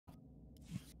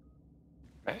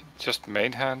just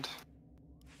main hand?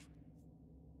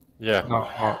 Yeah. No,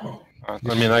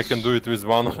 I mean, I can do it with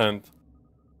one hand.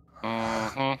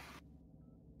 Mm-hmm.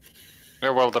 Yeah,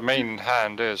 well, the main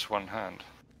hand is one hand.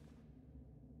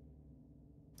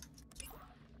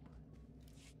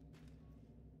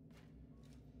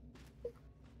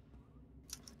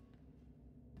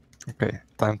 okay,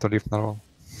 time to leave now.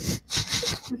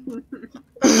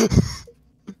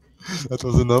 That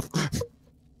was enough.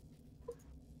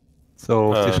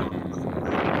 So,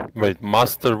 Wait,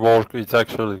 masterwork it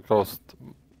actually cost.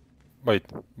 Wait,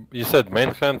 you said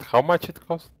main hand, how much it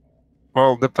cost?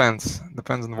 well, depends.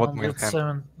 Depends on what main hand.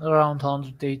 107, around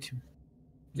 180.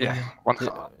 Yeah,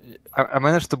 Yeah, I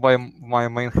managed to buy my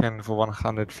main hand for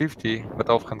 150, but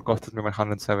offhand costed me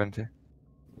 170.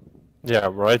 yeah,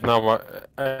 right now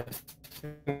I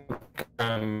think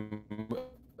I'm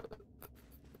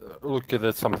looking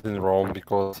at something wrong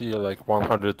because here like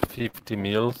 150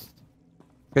 meals.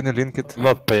 Can you link it? I'm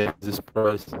not paying this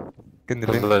price. Can you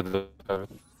because link? I don't have it.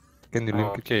 Can you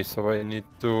link it? Okay, so I need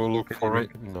to look Can you for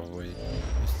link it. No, wait.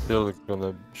 It's still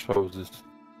gonna show this.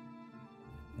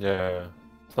 Yeah,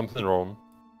 something wrong.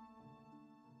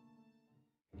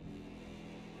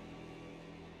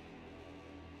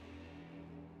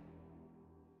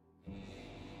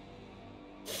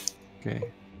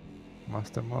 Okay,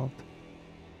 master mode.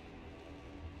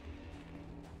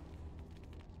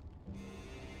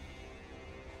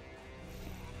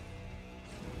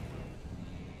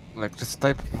 Like just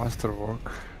type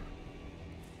masterwork.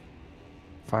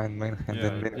 Find main hand Yeah,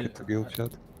 and link it to guild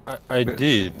chat. I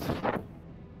did.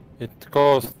 It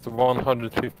cost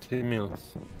 150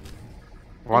 mils.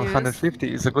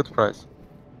 150 is a good price.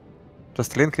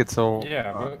 Just link it so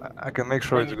Yeah, but I can make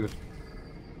sure when it's good.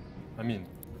 I mean,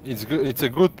 it's good. It's a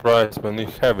good price when you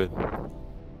have it.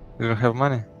 You don't have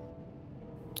money?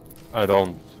 I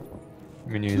don't.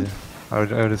 Me neither. I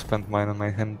already spent mine on my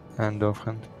hand and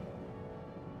offhand.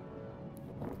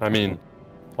 I mean,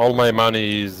 all my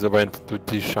money is went to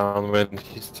Tishan when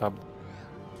he subbed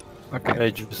Okay.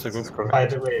 ages ago. By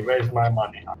the way, where's my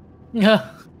money? Yeah.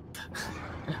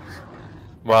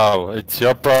 Wow, it's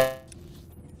your price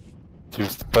to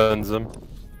spend them.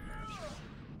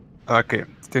 Okay,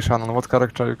 Tishan, on what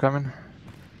character are you coming?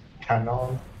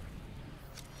 Canon.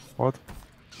 What?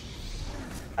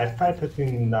 I fight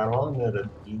between Naron and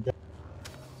Radida.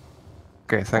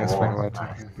 Okay, thanks for Oh, inviting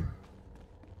nice. him.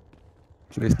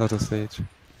 Please not a stage.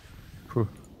 Whew.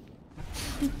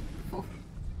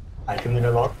 I can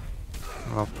reload.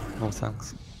 No, no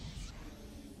thanks.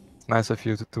 Nice of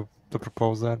you to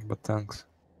propose that, but thanks.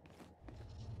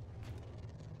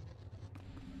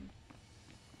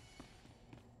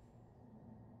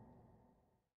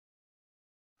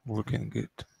 Looking good.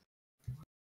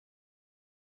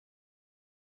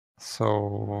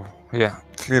 So yeah,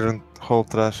 clear and whole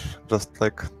trash, just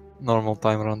like normal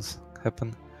time runs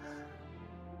happen.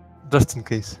 Just in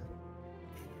case.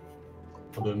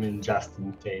 What do you mean just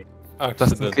in case?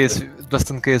 Just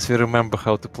in case we remember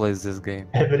how to play this game.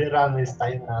 Every run is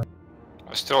time run.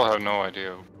 I still have no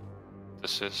idea what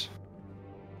this is.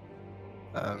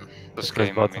 This You press game, I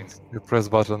mean. buttons. You press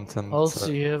buttons and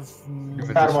Also, you have Images.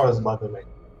 Star Wars, by the way.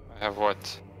 I have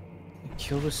what?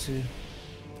 accuracy.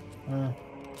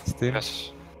 Steam.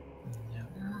 Yes.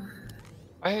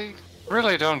 I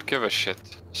really don't give a shit.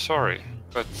 Sorry,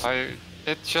 but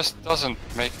it just doesn't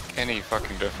make any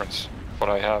fucking difference what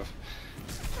I have.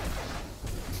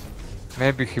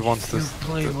 Maybe he wants You to.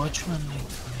 play Watchmen, it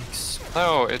makes...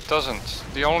 No, it doesn't.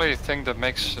 The only thing that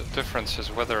makes a difference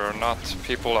is whether or not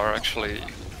people are actually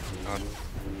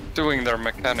doing their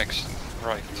mechanics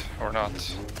right or not.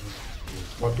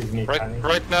 What is mechanics?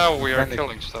 Right now we are Mechanic.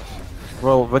 killing stuff.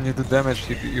 Well, when you do damage,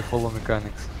 you follow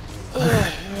mechanics.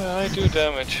 Yeah, I do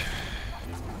damage.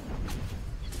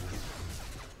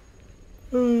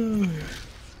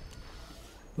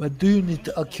 But do you need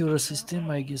the accuracy system?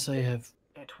 I guess I have.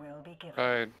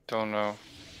 I don't know.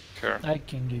 Care. I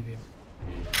can give you.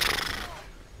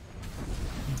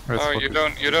 Let's Oh,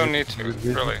 focus. you don't need to,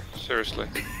 Good. really, seriously.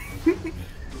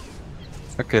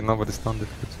 Okay, nobody's done it.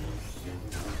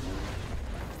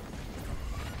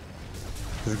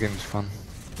 This game is fun.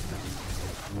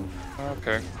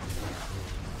 Okay.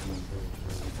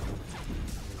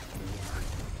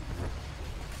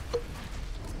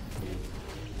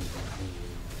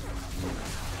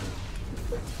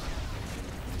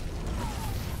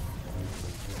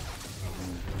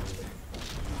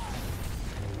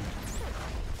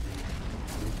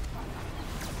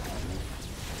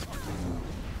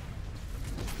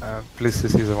 Please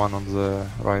see the one on the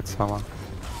right, Sama.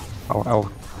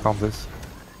 I'll count this.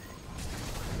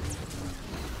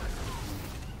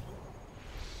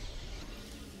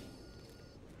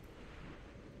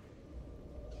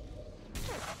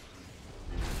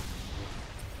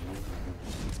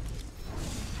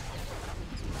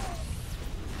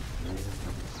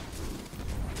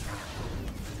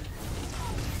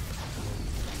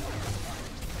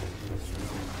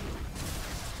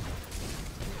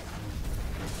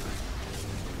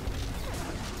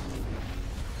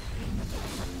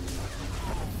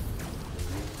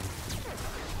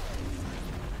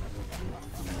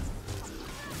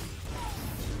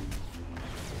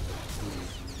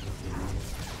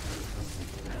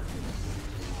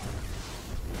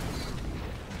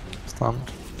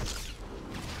 stunned.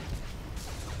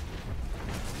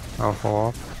 I'll follow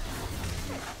up.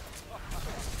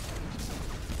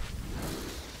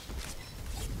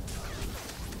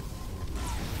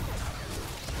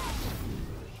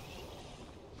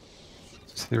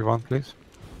 C1, please.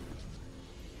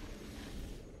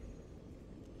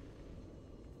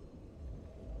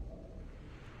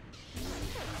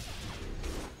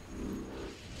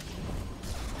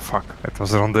 Fuck, it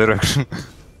was the wrong direction.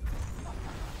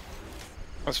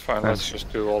 That's fine, let's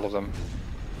just do all of them.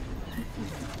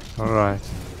 Alright.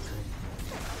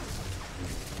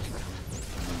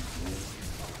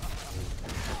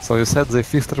 So you said the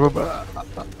fifth rubber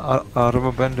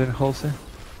band in Halsey?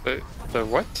 The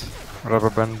what? Rubber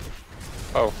band.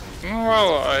 Oh,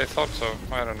 well, I thought so.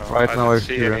 I don't know. Right I now I didn't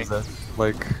see any. experience that.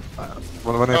 Like,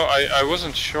 when No, it, I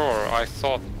wasn't sure. I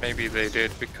thought maybe they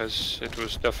did because it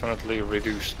was definitely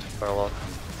reduced by a lot.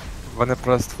 when I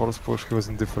pressed force push, he was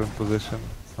in different position.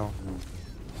 So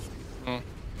Hmm.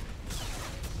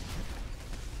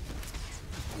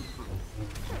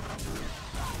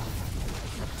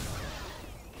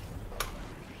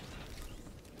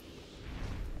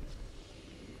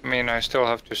 I mean, I still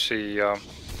have to see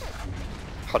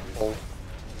Hot Ball.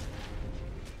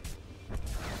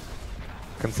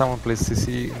 can someone please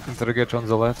CC interrogate on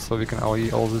the left so we can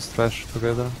AOE all this trash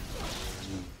together?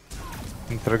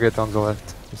 Interrogate on the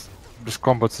left. Just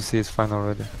combo CC is fine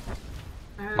already.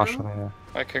 Masha, yeah.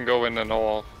 I can go in and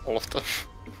all of them.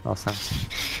 No thanks.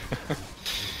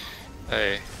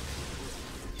 Hey,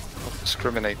 don't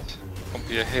discriminate. Don't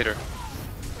be a hater.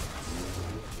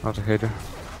 Not a hater.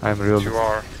 I'm real. You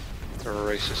are. You're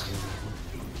a racist.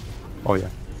 Oh yeah.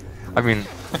 I mean,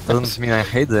 doesn't mean I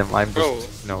hate them. I'm Well,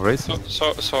 just, you know, racist.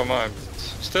 So am I. But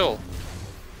still,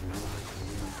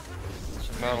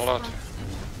 not allowed.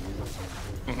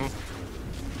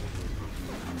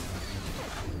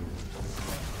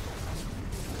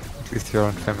 At least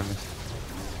you're feminist.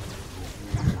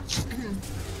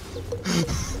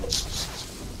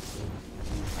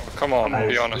 Come on,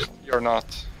 be honest. You're not.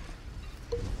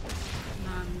 No,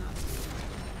 I'm not.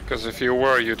 Because if you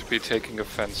were, you'd be taking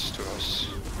offense to us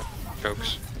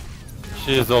jokes.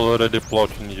 She is already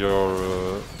plotting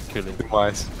your killing.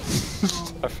 Demise.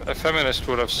 A feminist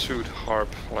would have sued Harp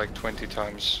like 20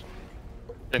 times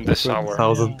in this hour.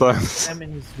 1,000 times.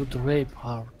 Feminists would rape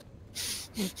hard.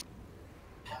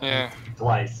 Yeah.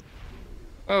 Twice.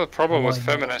 Well, the problem with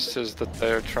Why not? feminists is that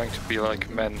they're trying to be like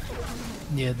men.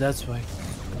 Yeah, that's why.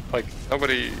 Like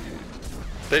nobody.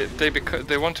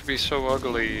 They want to be so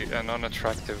ugly and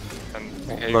unattractive and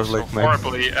behave Not so like men.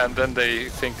 horribly, and then they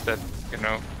think that, you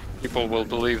know, people will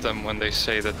believe them when they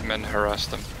say that men harass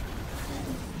them.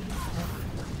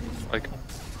 Like,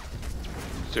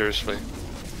 seriously,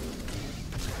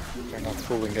 they're not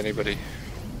fooling anybody.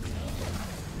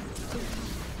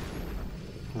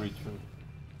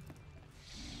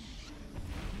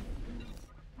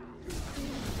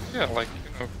 Yeah, like,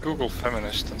 you know, Google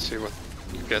feminist and see what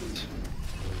you get.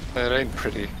 It ain't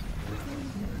pretty.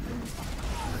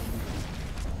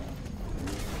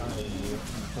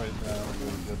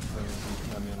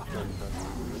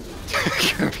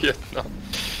 Vietnam.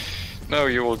 No,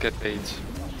 you will get AIDS.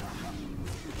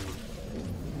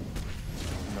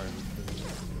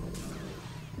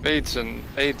 AIDS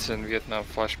and Vietnam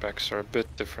flashbacks are a bit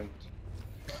different.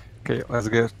 Okay, let's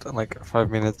get like a 5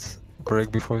 minutes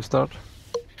break before we start.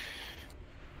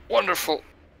 Wonderful.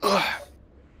 Ugh.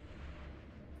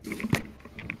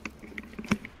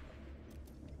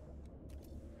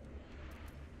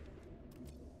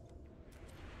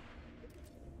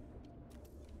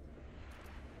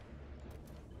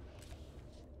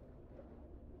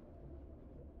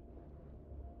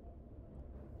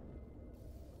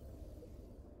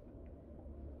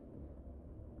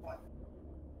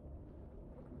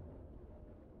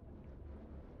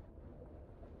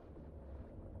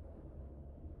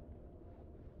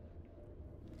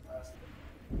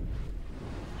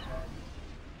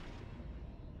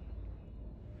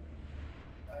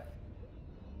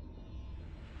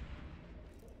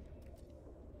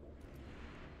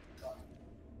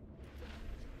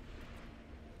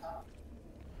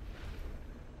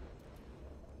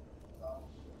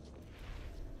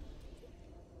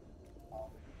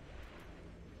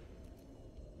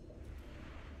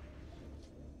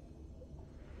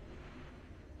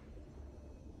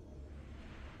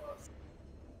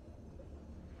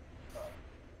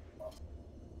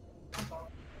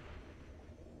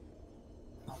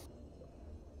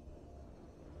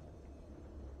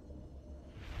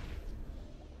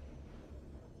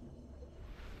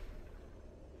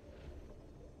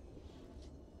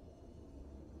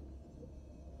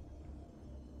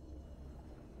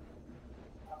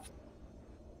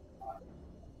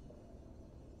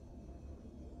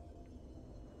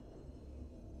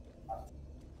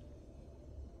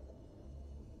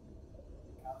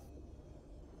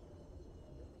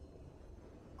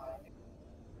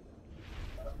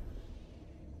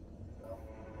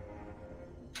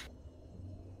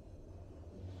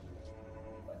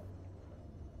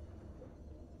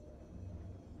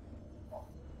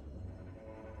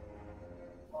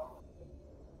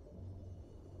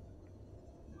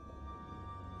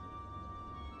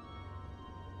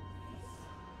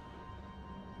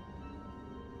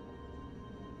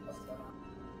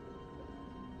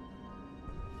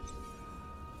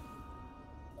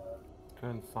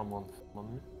 Can someone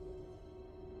summon me?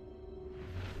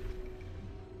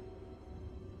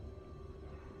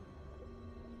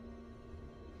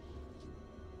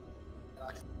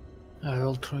 I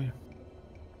will try.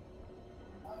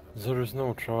 There is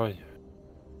no try.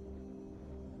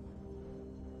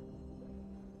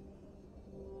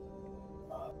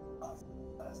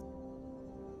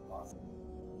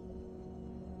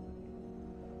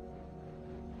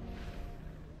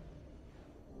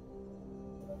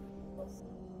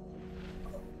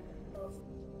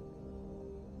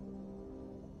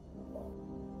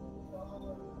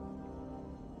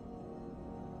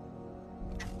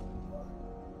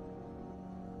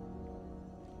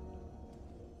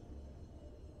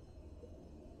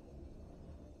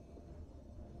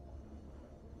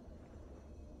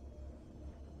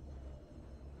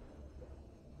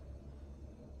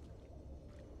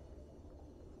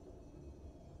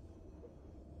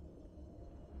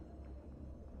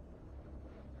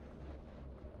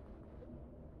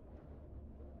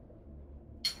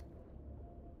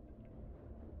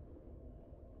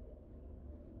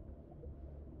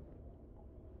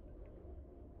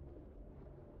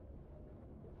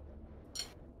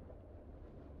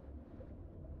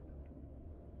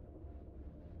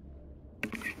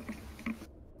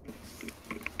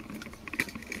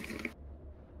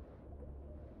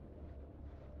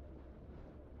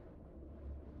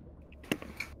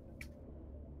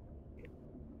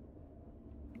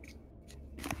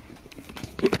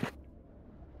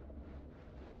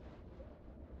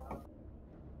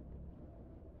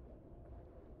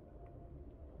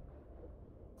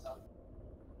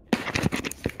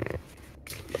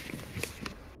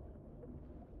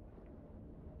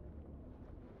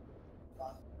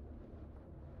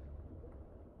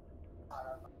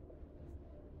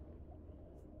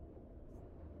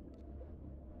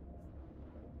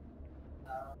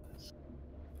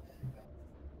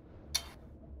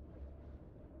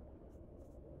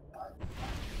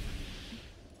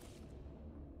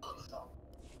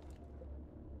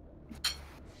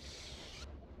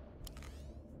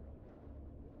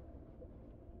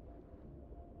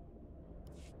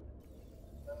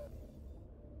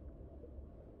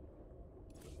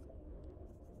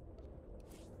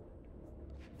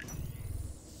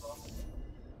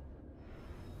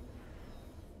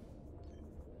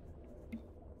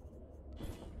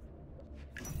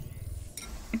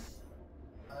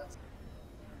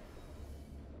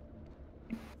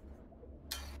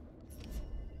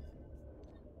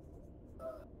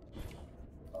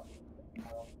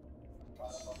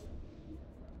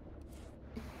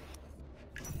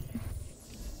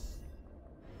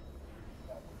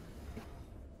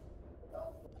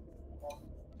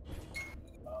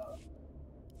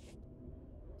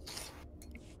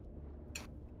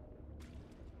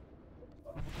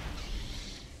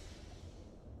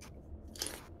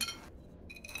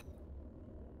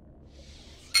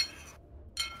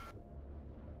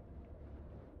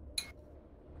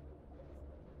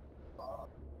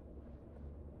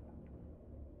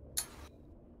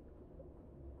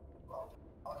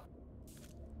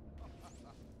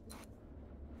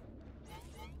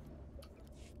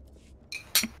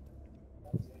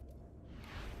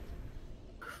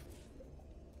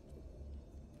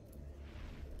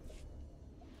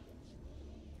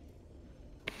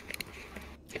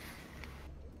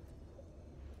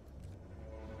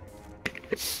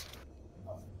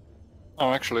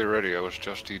 I'm actually ready. I was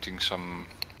just eating some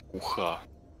ucha.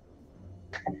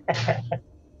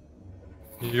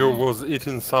 You was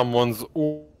eating someone's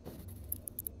Oh,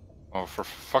 for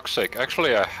fuck's sake.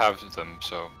 Actually, I have them,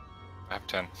 so I have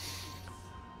 10.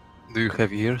 Do you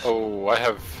have ears? Oh, I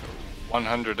have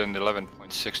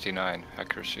 111.69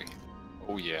 accuracy.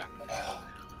 Oh, yeah.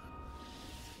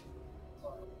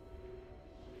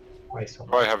 Why so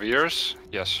Do I have ears?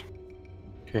 Yes.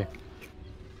 Okay.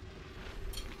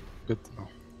 Good to know.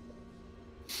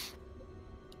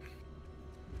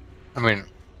 I mean,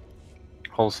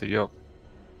 Halsey, you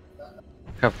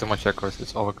have too much accuracy,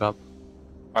 it's overcap.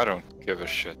 I don't give a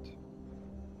shit.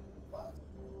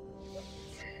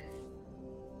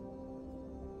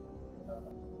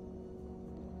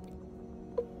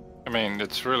 I mean,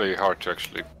 it's really hard to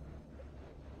actually,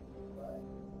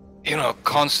 you know,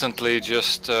 constantly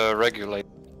just regulate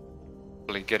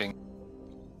getting.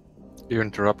 You're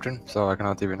interrupting, so I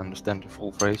cannot even understand the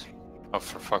full phrase. Oh,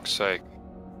 for fuck's sake.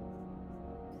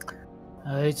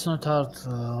 It's not hard,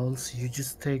 also. You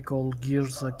just take all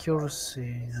gears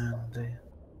accuracy and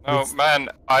No, It's- man,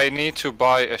 I need to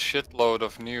buy a shitload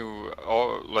of new,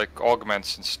 like,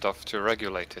 augments and stuff to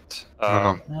regulate it. No.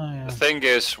 oh, yeah. The thing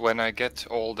is, when I get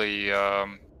all the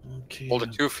Okay.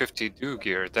 250 do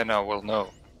gear, then I will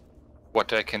know.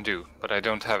 what I can do, but I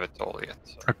don't have it all yet.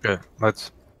 So. Okay,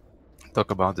 let's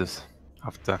talk about this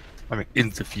after. I mean, in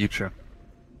the future.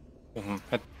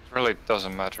 It really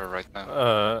doesn't matter right now.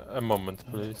 A moment,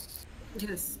 please.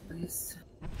 Yes, please.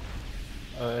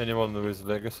 Anyone with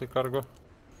legacy cargo?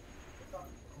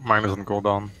 Mine doesn't go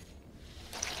down.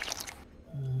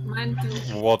 Mine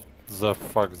too. What the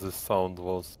fuck this sound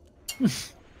was?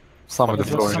 Somebody It was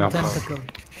throwing some up. tentacle.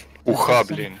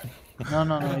 Uchablin.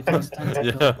 No, it was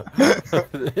tentacle.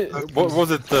 Yeah.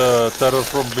 Was it terror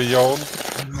from beyond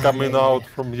coming out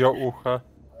from your ucha?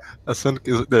 I think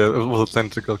there was a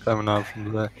tentacle coming out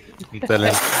from there. I'm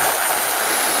telling.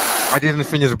 I didn't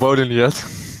finish boiling yet.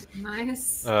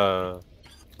 Nice.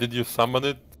 Did you summon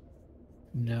it?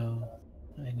 No,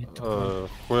 I need to.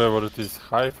 Whoever it is,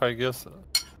 Hive, I guess.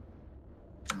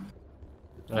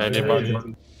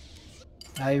 Anybody?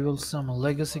 I will summon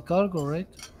legacy cargo, right?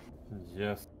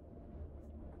 Yes.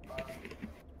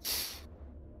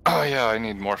 Oh yeah, I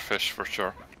need more fish for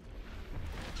sure.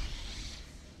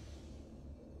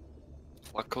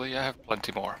 Luckily, I have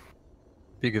plenty more.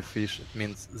 Bigger fish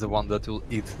means the one that will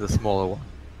eat the smaller one.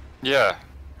 Yeah,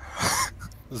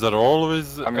 There are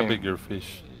always I mean- a bigger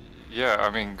fish. yeah. I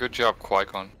mean, good job,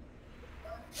 Qui-Gon.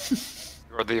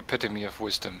 You're the epitome of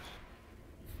wisdom.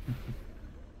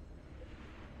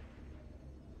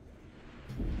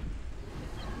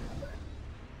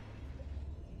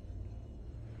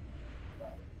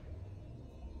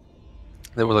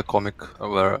 There was a comic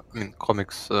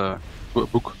comics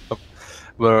book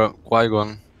where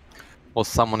Qui-Gon was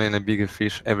summoning a bigger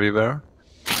fish everywhere.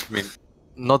 I mean,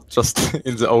 not just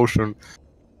in the ocean.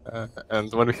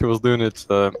 And when he was doing it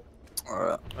I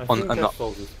On- think I no.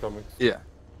 saw this comics.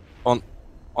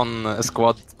 on a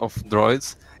squad of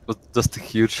droids, it was just a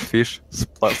huge fish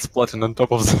splatting on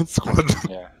top of that squad.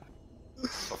 Yeah.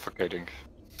 Suffocating.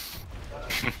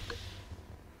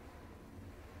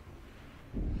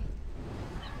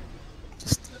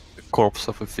 Just a corpse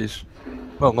of a fish.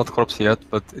 Well, not corpse yet,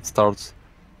 but it starts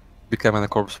becoming a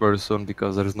corpse very soon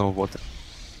because there is no water.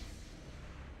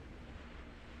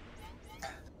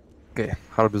 Okay,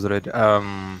 Harb is ready.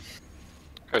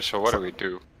 Okay, so what do we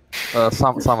do?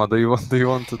 Sama, do you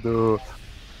want to do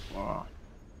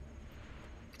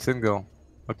single?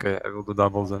 Okay, I will do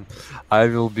double then. I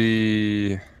will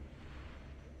be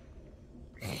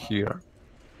here.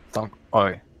 Tank.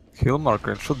 Oh, heal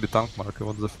marker. It should be tank marker.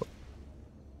 What the fuck?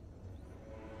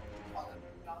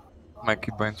 My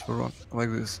keybinds were wrong. Like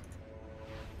this.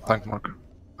 Tank marker.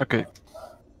 Okay.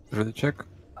 Ready? Check.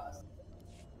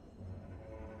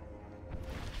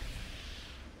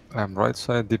 I'm right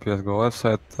side. DPS go left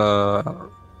side.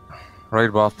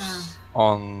 Raid buffs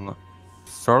on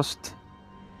first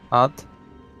add.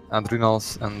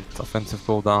 Adrenals and offensive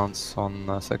cooldowns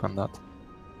on second add.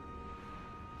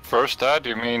 First ad,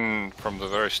 you mean from the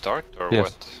very start, or Yes.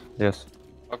 what? Yes.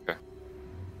 Okay.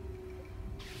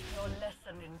 Your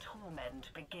lesson in torment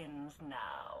begins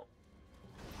now.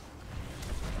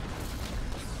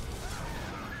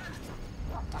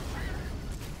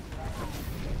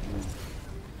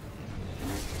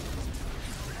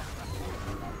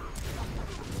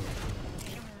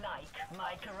 You like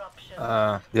my corruption?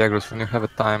 Diagros, when you have a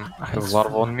time, I have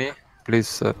larva on me.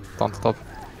 Please don't stop.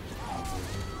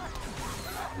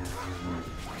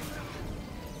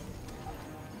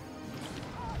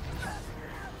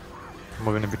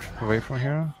 Moving a bit away from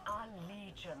here. Our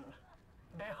legion.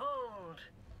 Behold.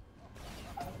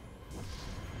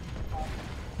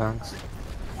 Thanks.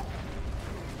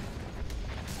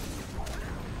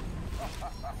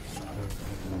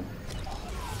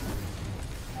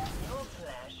 Your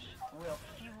flesh will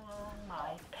fuel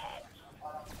my pets.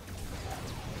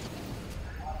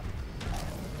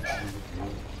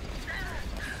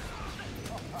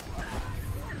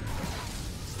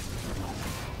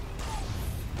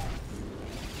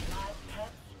 My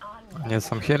pets are Need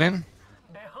some healing.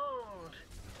 behold.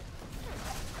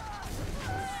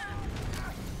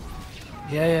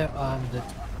 Yeah, I'm dead.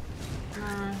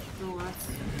 No, what?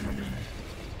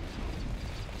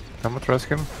 Come on, trust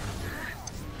him. You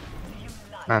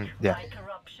like And yeah, my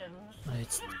corruptions?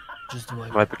 It's just the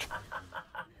wipe. wipe it.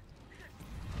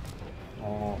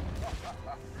 Oh,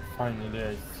 finally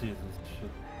I see this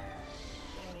shit.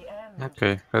 In the end,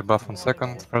 Okay, red buff on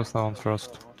second, first now on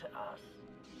first. to us.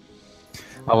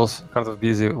 I was kind of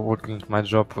busy working my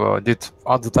job. Did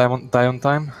add the time die on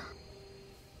time?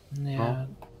 Yeah,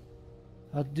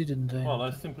 I didn't die. Well,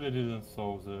 I simply didn't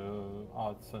saw the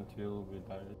ads until we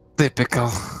died. Typical.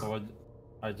 So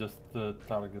I just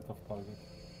target of target.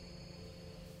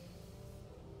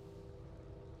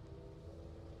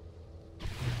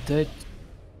 That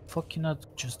fucking not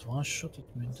just one shot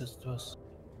at me. That was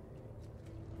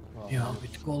Yeah,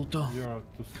 with Goldo. You're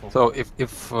too soft. So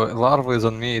if Larva is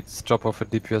on me, it's drop off a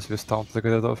DPS with taunt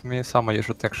liquidated off me. Sama, you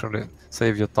should actually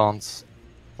save your taunts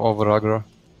for over aggro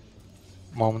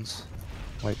moments.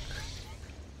 Like,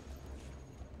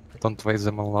 don't waste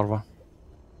them on Larva.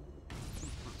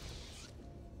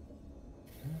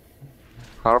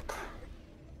 Harp.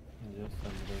 Yes,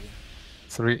 I'm ready.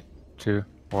 3, 2,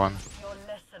 1. Your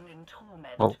lesson in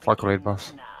torment Well, fuck raid begins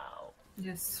buffs. now.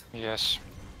 Yes. Yes.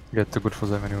 Get too good for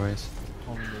them anyways.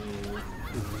 Only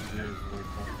 2 years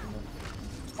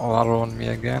later. Larva on me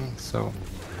again, so...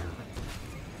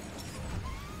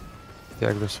 Be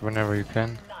aggressive whenever you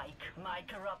can. Like my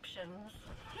corruptions.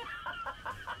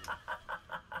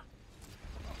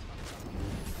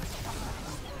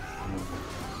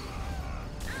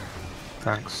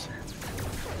 Thanks.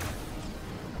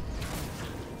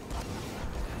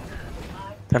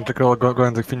 Tentacle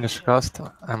going to finish cast.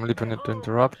 I'm leaping it to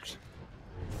interrupt.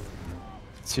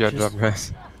 It's your Just- job,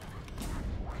 guys.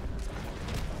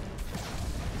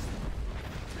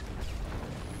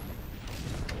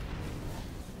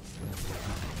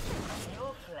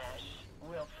 Your flesh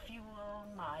will fuel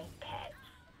my pets.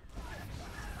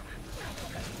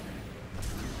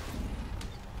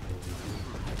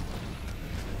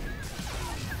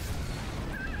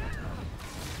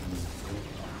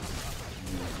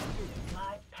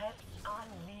 My pets are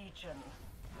legion.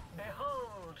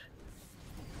 Behold!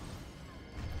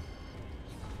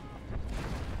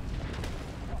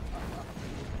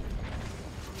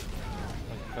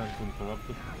 I can't interrupt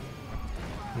it.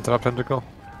 Interrupt Tentacle.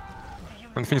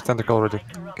 And finish Tentacle already.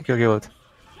 Kill it.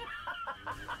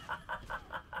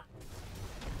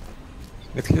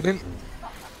 Get healing.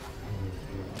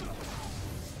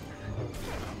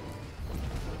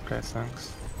 Okay,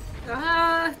 thanks.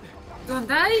 Don't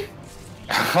die?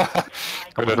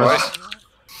 Good advice.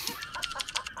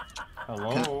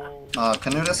 Hello?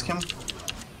 Can you risk him?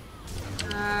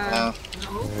 No.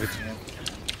 Wait.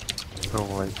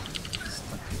 Oh wait.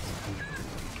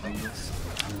 Like this.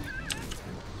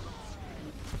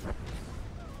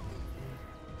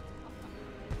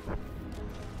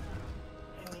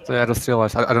 So yeah, I just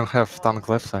realized I don't have tank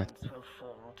left side. Will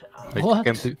fall to us. Like, What?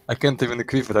 I can't even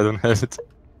equip it, I don't have it.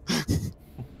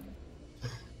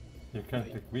 You can't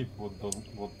equip what does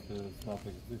not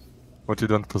exist. What you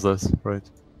don't possess, right?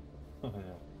 Oh yeah.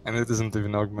 And it isn't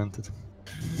even augmented.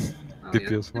 Oh,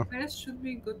 DPS yeah. one. DPS should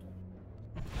be good.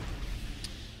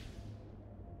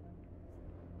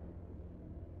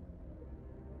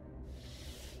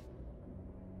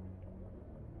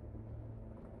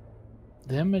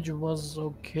 Damage was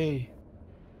okay.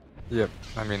 Yep,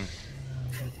 I mean,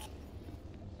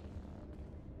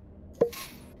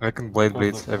 I can blade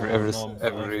bleeds every left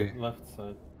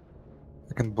side.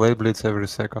 I can blade bleeds every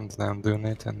second now I'm doing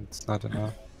it and it's not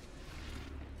enough.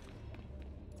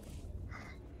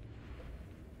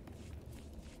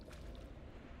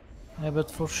 Yeah,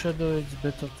 but for Shadow it's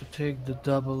better to take the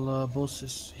double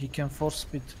bosses. He can force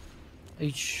speed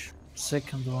each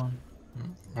second one.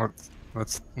 What?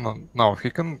 That's no. He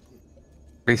can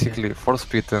basically force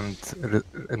speed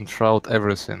and shroud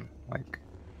everything. Like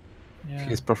Yeah,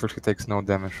 his perfectly takes no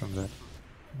damage from that.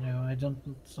 yeah, I don't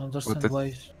understand it- why.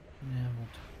 Yeah,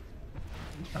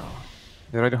 but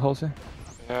You ready, Halsey?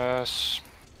 Yes.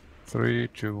 3,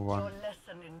 2, Your 1.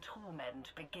 lesson in torment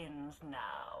begins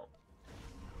now.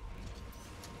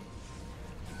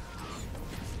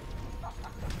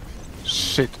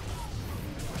 Shit.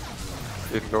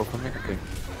 Didn't go for me. Okay.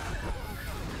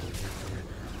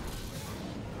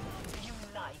 You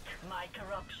like my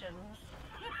corruptions?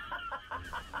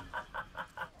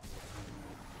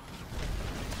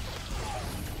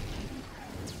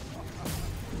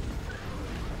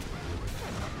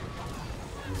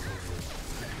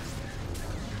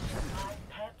 My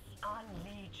pets are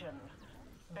legion.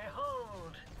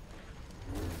 Behold!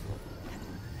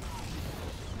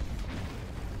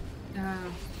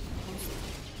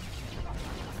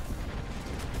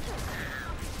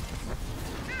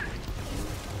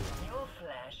 Your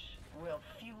flesh will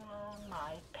fuel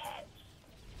my pets.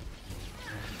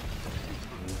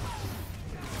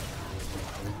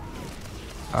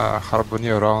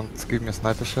 Harbonier around. Give me a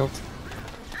sniper shield.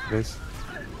 Please.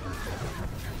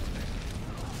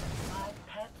 My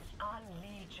pets are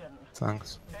legion.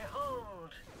 Thanks.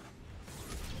 Behold!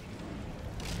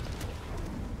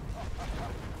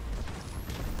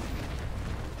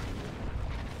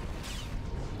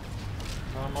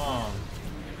 Come on.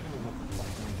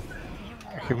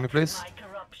 Heal me, please. My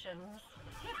corruptions.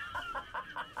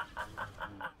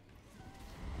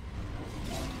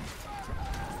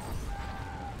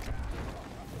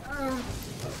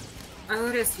 I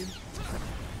will rest you.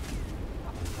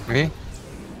 Me?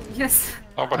 Yes.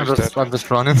 Nobody's dead. I'm just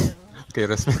running. Okay,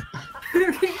 rest me.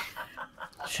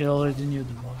 She already knew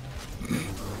the border.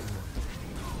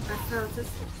 I felt it.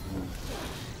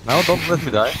 No, don't let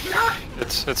me die.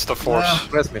 It's the force.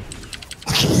 Rest me.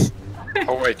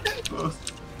 Oh wait.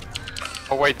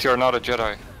 Oh wait, you're not a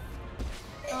Jedi.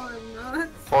 Oh, I'm not.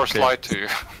 Force Okay. lied to you.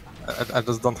 I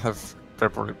just don't have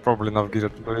probably enough gear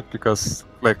to do it because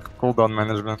like cooldown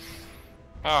management.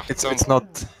 Ah, It's don't- not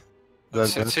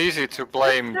it's, that it's easy to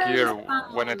blame gear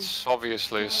when it's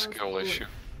obviously a skill issue.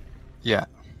 yeah.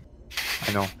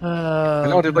 I know. I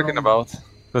know what you're talking about.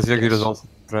 Because your gear is Yes. also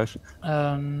trash.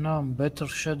 No, better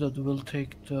Shadowed will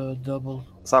take the double.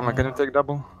 Sama, can you take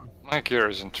double? My gear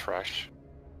isn't trash.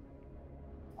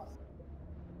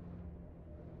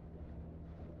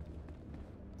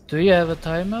 Do you have a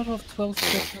timer of 12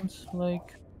 seconds?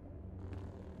 Like.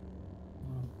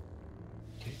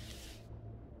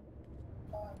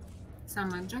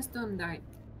 Someone just don't die.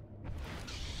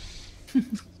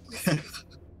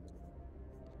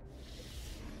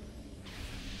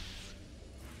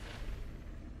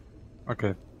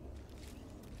 Okay.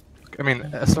 I mean,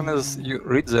 as soon as you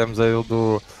read them, they will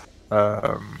do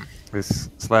this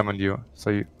slam on you. So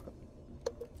you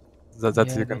that's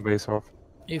Yeah, you can but- base off.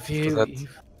 If So he, that-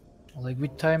 like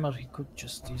with timer, he could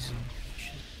just easily.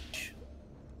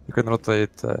 You can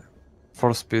rotate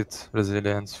force speed,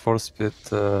 resilience, force speed,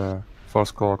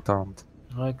 force core count,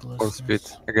 force speed,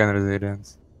 Recklessness. again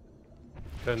resilience.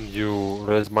 Can you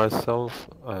raise myself?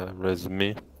 Raise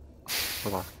me?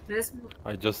 Well, Yes.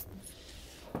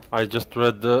 I just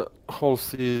read the whole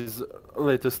C's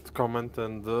latest comment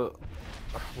and I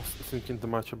was thinking too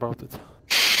much about it.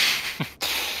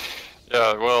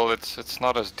 Yeah, well, it's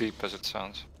not as deep as it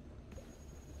sounds.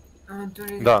 I want to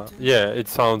read Da, it. yeah, it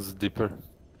sounds deeper.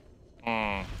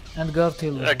 Hmm. And guard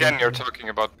healers. Again, by you're the way. talking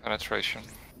about penetration.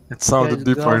 It sounded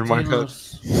Guys, deeper in guard my head.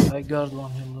 healers. I guard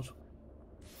one healer.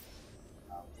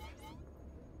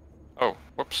 Oh,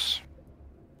 whoops.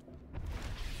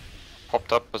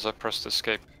 Popped up as I pressed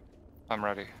escape. I'm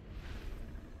ready.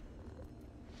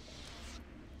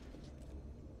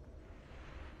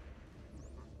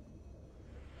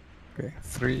 Okay,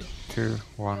 3, 2,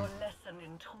 1. Your lesson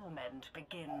in torment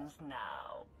begins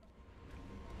now.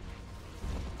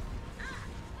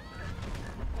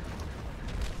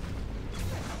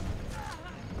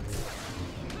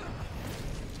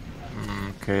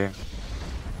 Okay.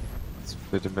 It's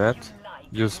pretty bad. Light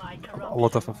Use my a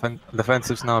lot of corruption.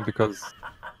 defensives now because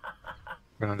I'm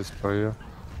gonna destroy you.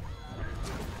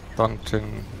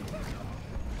 Taunting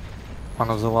one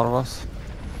of the larvas.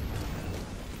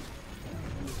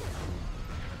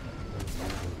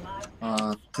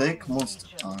 Take monster.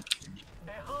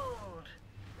 Behold,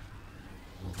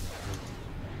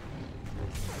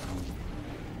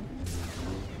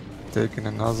 Taking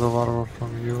another larva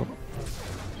from you.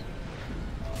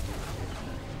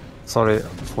 Sorry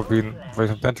for being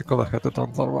very tentacle, I had to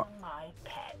taunt larva. my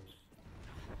pets.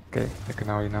 Okay, I can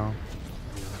now you know.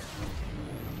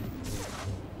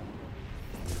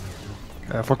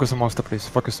 Focus on monster, please.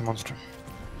 Focus on monster.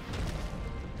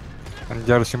 And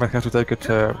Jairus, you might have to take it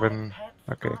when.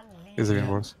 Okay, it's even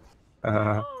worse.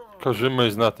 Kojima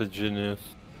is not a genius.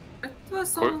 It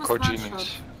was almost one Kojini's.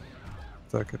 shot.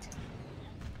 Take it.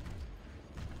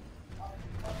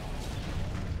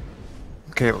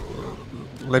 Okay,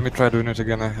 let me try doing it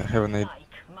again. I have an aid. Like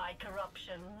my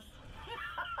corruptions.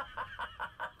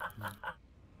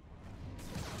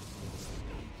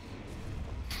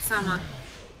 Sama.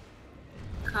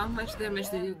 How much damage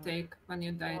did you take when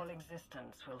you died? All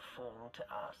existence will fall to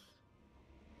us.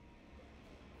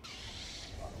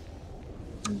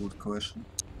 Good question.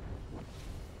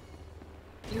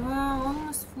 You are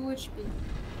almost full HP.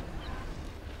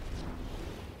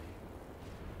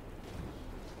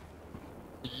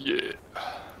 Yeah.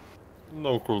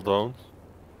 No cooldowns.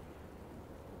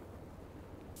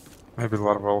 Maybe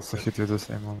larva also hit you the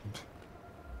same moment.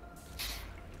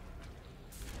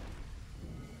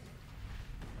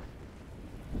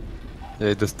 Yeah,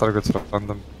 it just targets a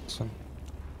random person.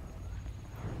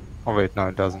 Oh wait, no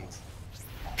it doesn't.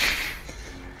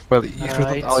 Well, you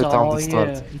shouldn't It's ally taunt all at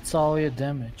start. it's all your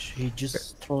damage. He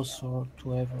just throws sword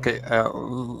to everyone. Okay,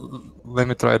 let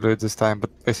me try to do it this time, but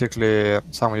basically,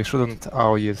 Sam, you shouldn't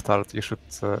AoE start, you should...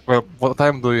 well, what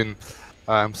I'm doing,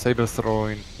 I'm saber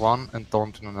throwing one and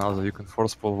taunting another, you can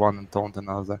force pull one and taunt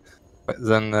another. But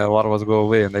then larvas go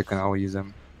away and I can AoE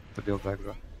them to build back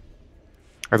there.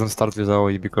 I don't start with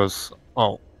AoE because,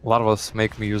 oh, larvas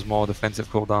make me use more defensive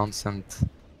cooldowns and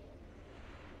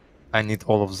I need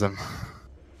all of them.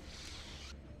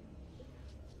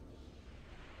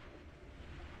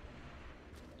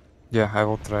 Yeah, I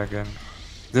will try again.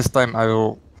 This time I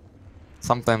will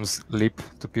sometimes leap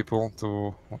to people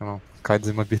to, you know, kite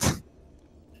them a bit.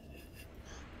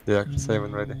 They are safe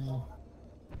and ready.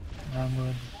 I'm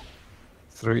ready.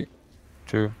 3,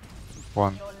 2,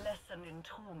 1. Your lesson in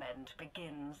torment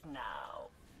begins now.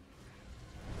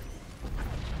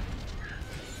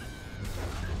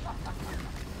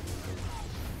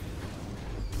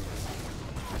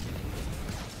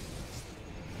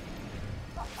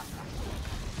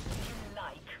 You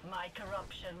like my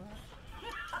corruptions?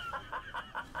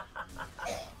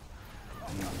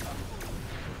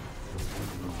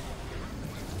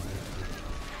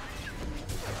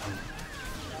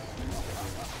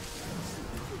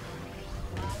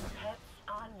 My pets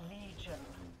are legion.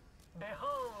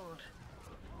 Behold!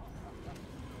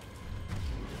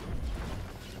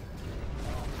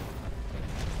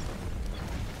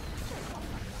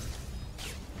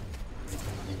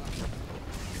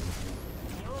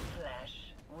 Your flesh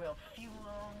will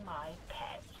fuel my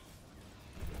pets.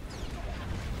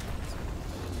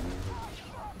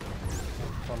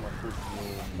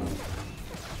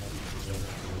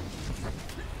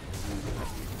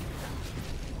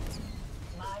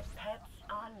 My pets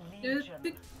are legion.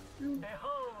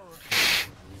 Behold!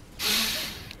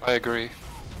 I agree.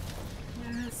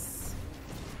 Yes.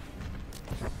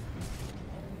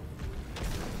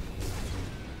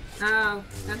 Oh,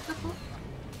 tentacle?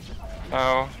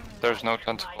 No, there's no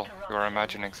tentacle. You are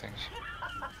imagining things.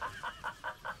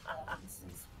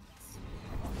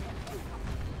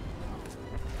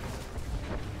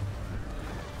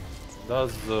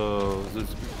 Does this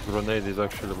grenade is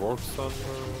actually works on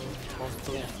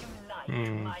monsters?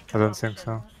 I don't think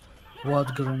so.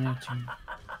 What grenade?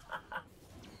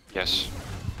 Yes.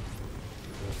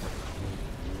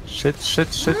 Shit,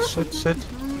 shit, shit, shit, shit.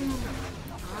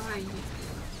 Ay.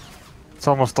 It's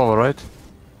almost over, right?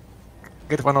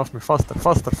 Get one off me, faster,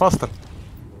 faster, faster!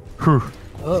 Whew.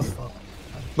 Oh fuck.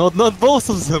 Not both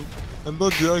of them! And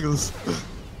not the others.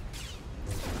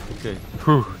 Okay,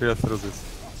 whew, we are through this.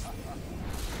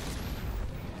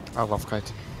 I love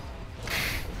kiting.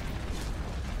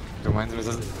 Reminds me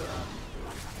that...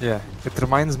 Yeah, it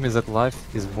reminds me that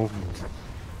life is movement.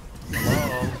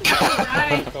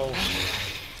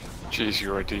 Jeez,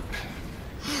 you are deep.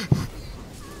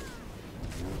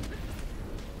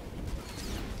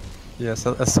 Yes,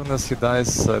 as soon as he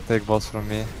dies, take boss from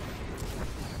me.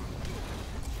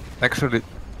 Actually,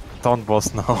 don't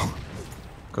boss now.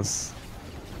 Cause...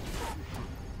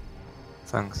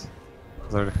 Thanks.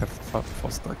 I already have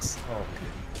 4 stacks.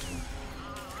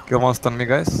 Kill monster on me,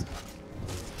 guys.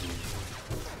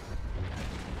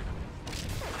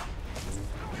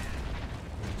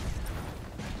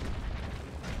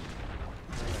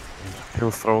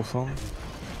 He'll throw soon.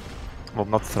 Well,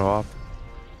 not throw up,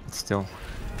 but still.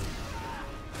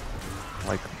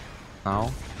 Like,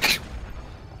 now?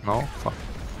 No? Fuck.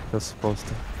 You're supposed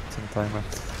to. It's in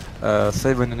timer.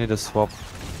 Save when you need a swap.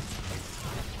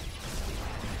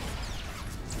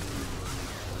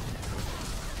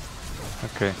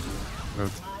 Okay,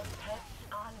 good. My pets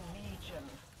are legion.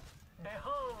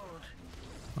 Behold!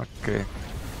 Okay.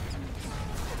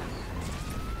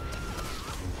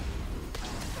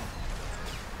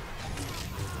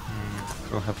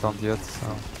 Don't have done yet,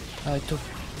 so... I took.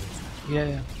 Yeah,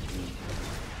 yeah.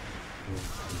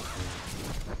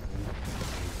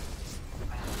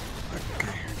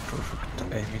 Okay, perfect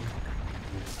aiming.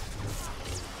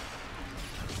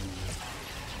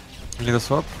 You need a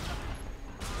swap?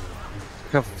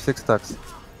 We have 6 stacks.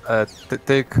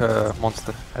 Take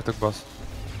monster. I took boss.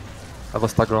 I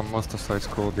was stagger on monster, so it's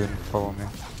cool, didn't follow me.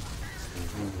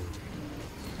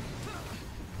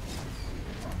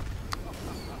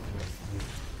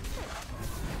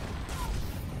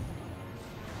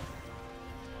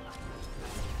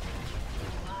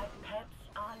 My pets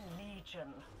are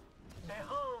legion.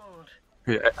 Behold!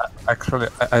 Okay, actually,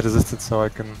 I resisted so I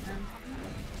can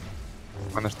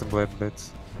manage the blade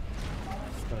blades.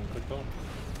 Tentacle?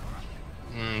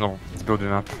 No, it's building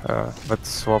up. Let's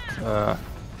swap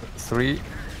 3,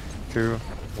 2,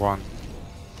 1.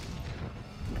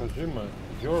 Kojima,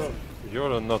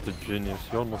 you're not a genius.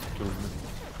 You almost killed me.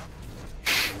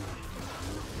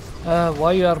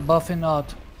 Why you are buffing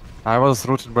out? I was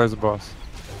routed by the boss.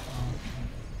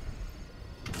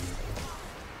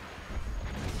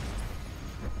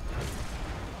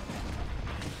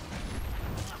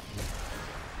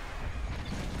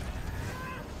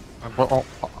 But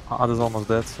others almost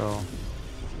dead, so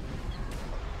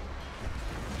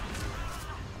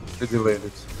they delayed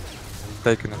it.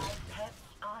 Taking it. Pets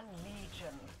are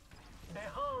legion.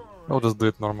 Behold! I'll just do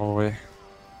it normal way.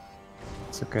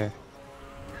 It's okay.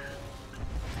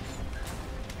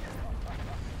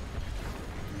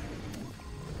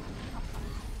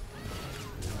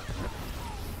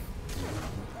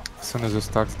 soon as you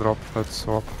start drop, let's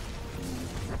swap.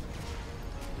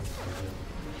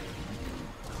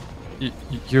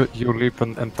 You leap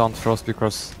and taunt first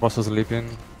because boss is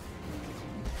leaping.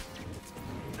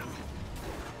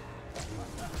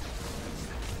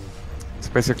 It's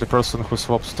basically person who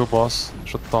swaps to boss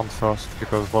should taunt first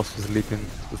because boss is leaping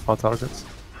with 4 targets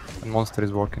and monster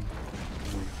is working.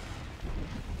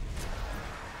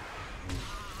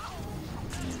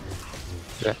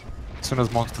 Yeah, as soon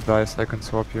as monster dies I can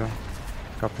swap you.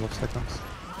 Couple of seconds.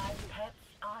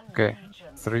 Okay,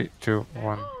 3, 2,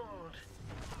 1.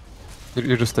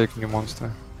 You're just taking a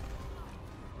monster.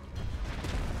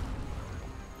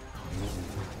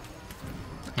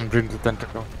 And bring the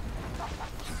tentacle.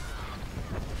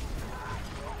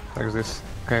 Like this.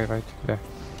 Okay, right, yeah.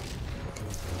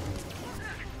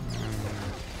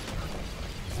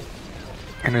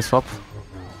 Can we swap?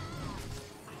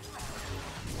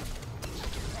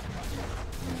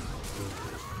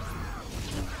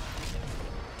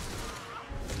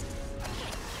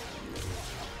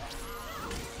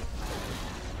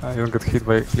 You don't get hit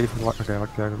by Cleave. Okay,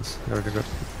 like Diagonals. You already got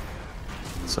hit.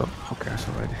 So, who cares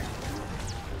already?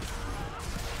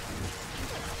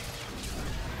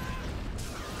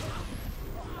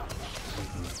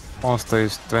 Monster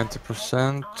is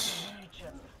 20%.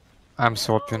 I'm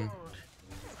swapping.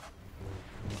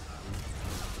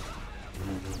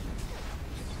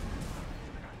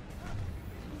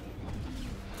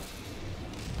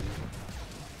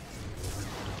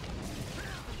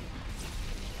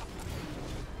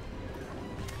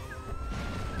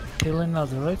 Kill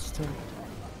another, right? Still.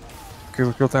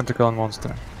 Kill tentacle and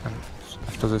monster. And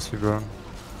after this you burn.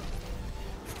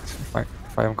 If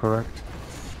I am correct.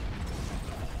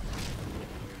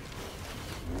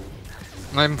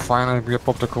 I'm fine, I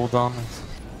popped a cooldown as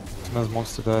soon as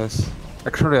monster dies.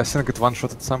 Actually I think it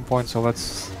one-shot at some point, so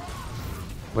let's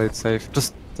play it safe.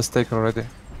 Just take already.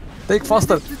 Take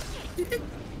faster!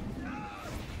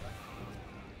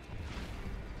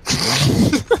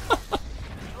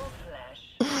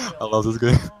 I love this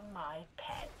guy.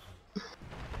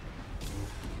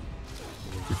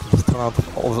 You can just turn out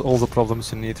all the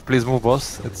problems you need. Please move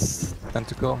boss, it's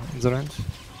tentacle in the range.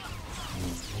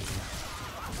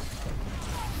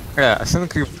 Yeah, I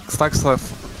think you stacks are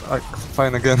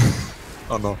fine again.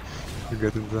 Oh no, you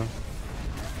get in there.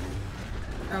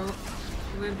 Oh,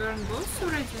 we burn both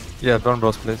already? Yeah, burn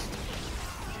boss please.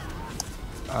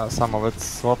 Some of it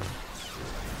swap.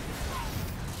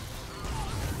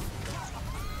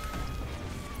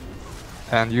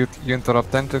 And you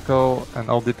interrupt tentacle and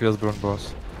all DPS burn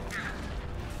boss.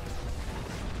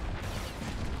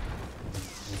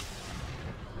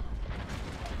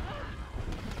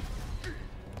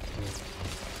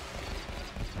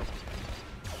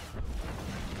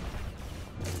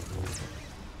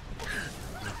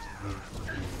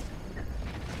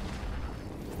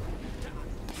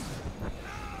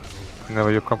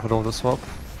 Whenever you're comfortable with the swap,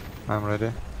 I'm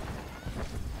ready.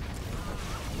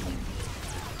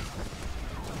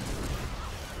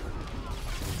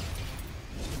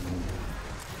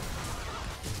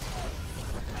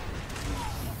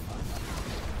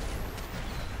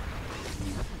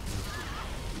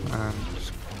 And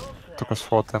took us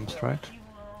 4 attempts, right?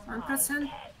 1%?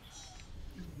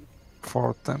 4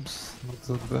 attempts, not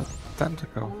that bad.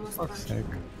 Tentacle, for fuck's sake.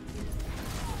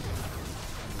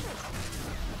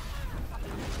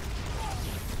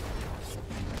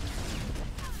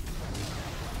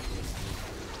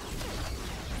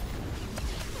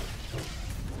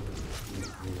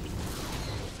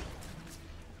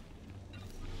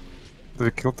 Did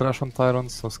we kill Trash on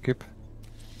Tyrants, so skip?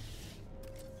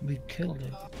 We killed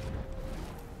it.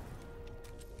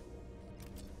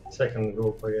 Second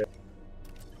group again.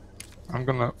 I'm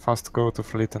gonna fast go to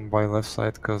fleet and buy left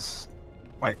side, cause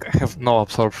like I have no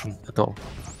absorption at all.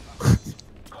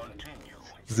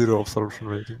 0 absorption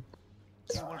rating.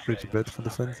 It's pretty bad for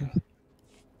defensive.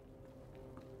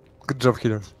 Good job,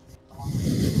 healers.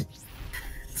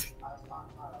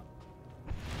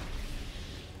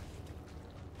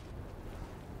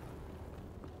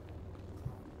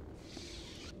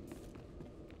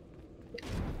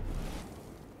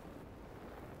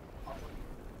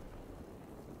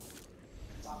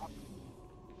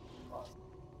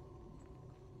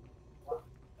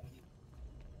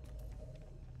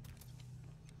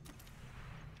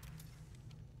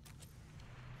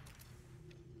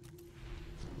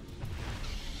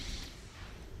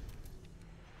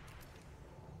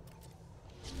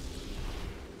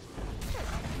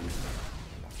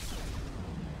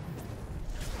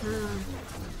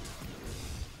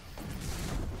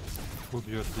 Would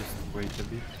you at least wait a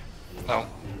bit? No.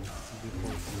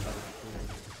 Before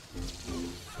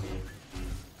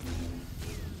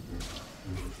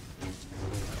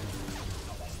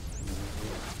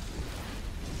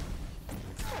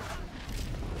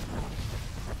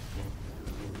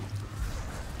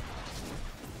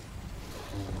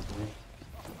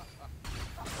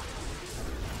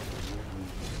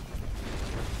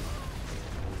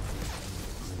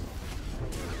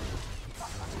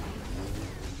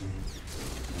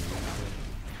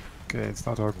Okay, it's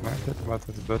not augmented, but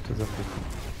it's better than before.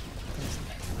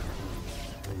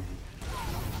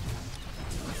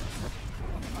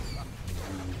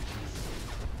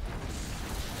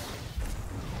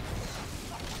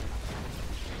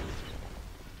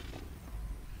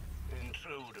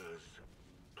 Intruders,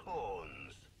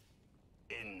 pawns,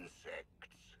 insects.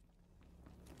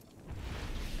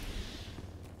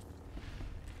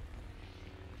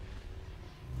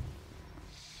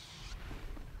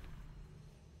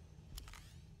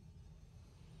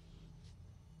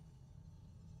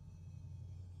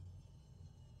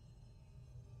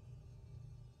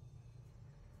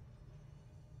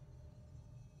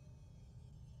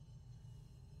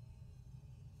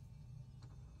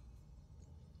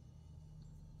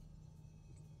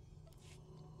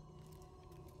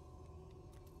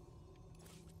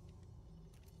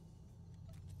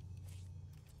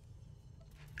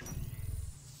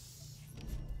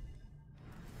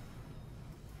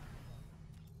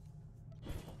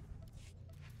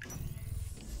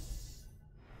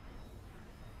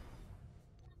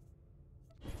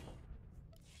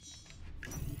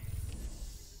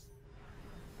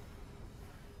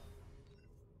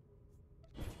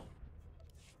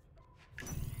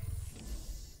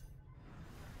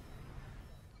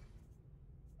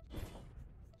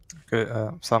 Okay,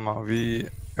 Sama, we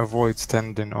avoid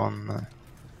standing on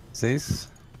these,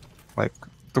 like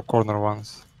 2 corner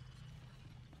ones.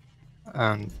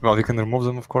 And, well, we can remove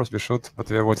them, of course, we should, but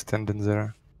we avoid standing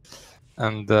there.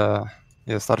 And,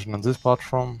 yeah, starting on this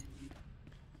platform,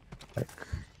 like,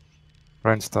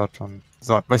 range start on...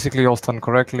 So, basically all stand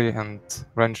correctly, and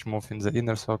range move in the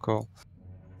inner circle,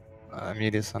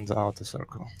 Midis on the outer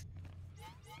circle.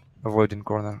 Avoiding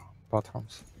corner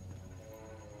platforms.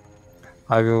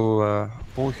 I will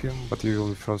pull him, but you will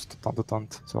be first taunt to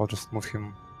taunt, so I'll just move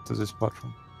him to this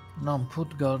platform. No,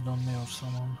 put guard on me or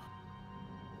someone.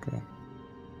 Okay.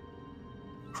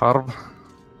 Harb.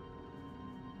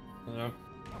 Yeah.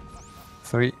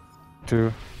 3,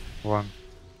 2, 1.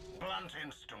 Blunt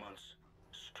instruments,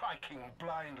 striking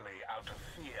blindly out of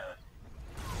fear.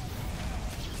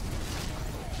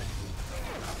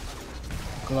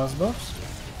 Glass box?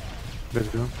 Let's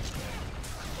go.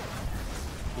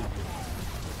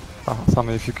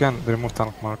 Sama, if you can, remove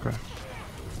tank marker.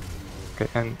 Okay,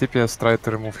 and DPS try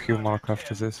to remove heal mark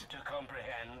after this. To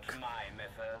comprehend my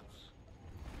methods.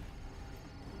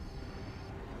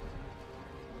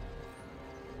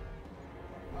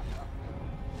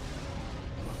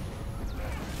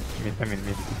 I mean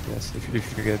mid DPS,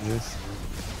 if you get this.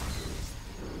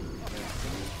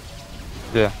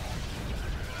 Yeah.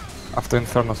 After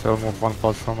Inferno, so I'll move 1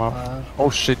 platform up. Oh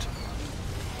shit!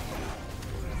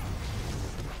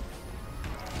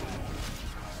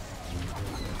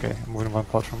 Okay, I'm moving 1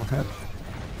 platform ahead.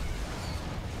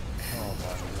 Oh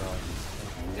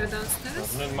my You're god. downstairs?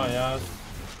 Doesn't in my ass.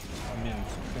 I mean,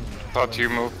 Thought you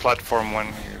moved platform when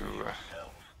you...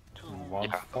 one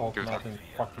Yeah, fault, do that. nothing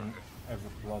fucking ever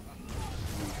blood.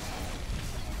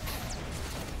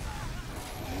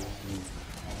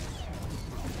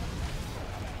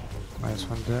 Nice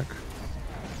one, deck.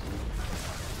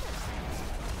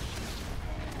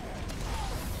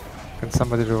 Can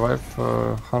somebody revive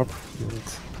Harp? You need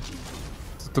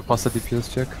to pass a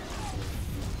DPS check.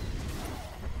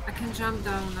 I can jump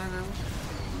down, I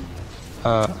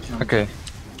will. Okay.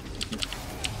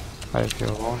 I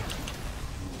feel alone.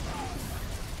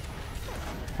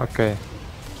 Okay.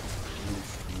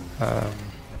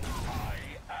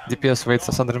 DPS waits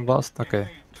a Sundering Blast? Okay,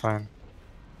 fine.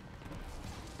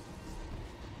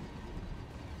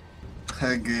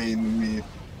 Again, me.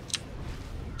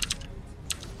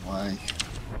 Why?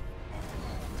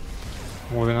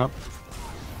 Moving up.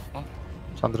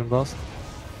 Sundering Blast.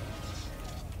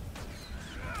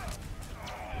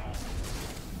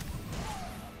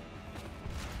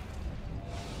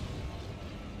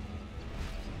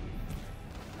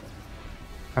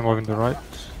 I'm moving the right.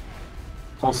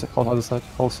 Hold other side.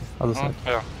 Hold other side.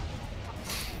 Yeah.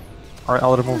 Alright,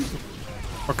 I'll remove.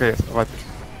 Okay, right.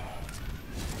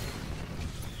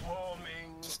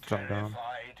 Swarming, Just jump down.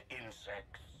 terrified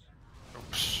insects.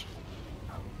 Oops.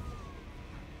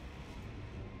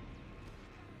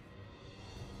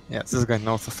 Yeah, this guy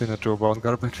knows a thing or two about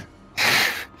garbage.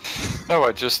 No,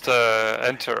 I just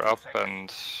enter up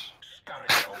and Scurry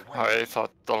away. I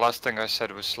thought the last thing I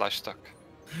said was slash stuck.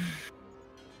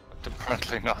 But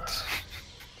apparently not.